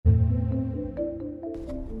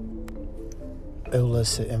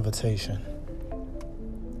Illicit invitation.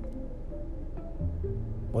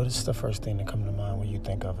 What is the first thing that comes to mind when you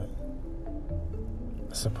think of it?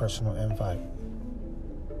 It's a personal invite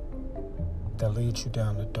that leads you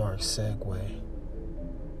down the dark segue.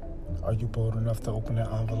 Are you bold enough to open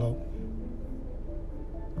that envelope?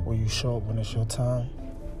 Will you show up when it's your time?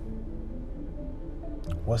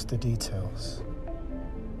 What's the details?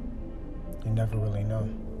 You never really know.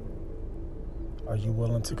 Are you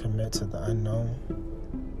willing to commit to the unknown?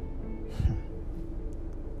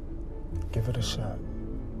 Give it a shot.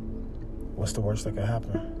 What's the worst that could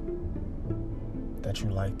happen? That you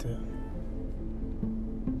liked it?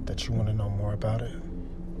 That you want to know more about it?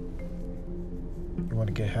 You want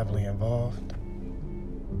to get heavily involved?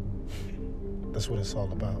 That's what it's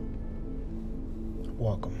all about.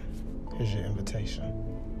 Welcome. Here's your invitation.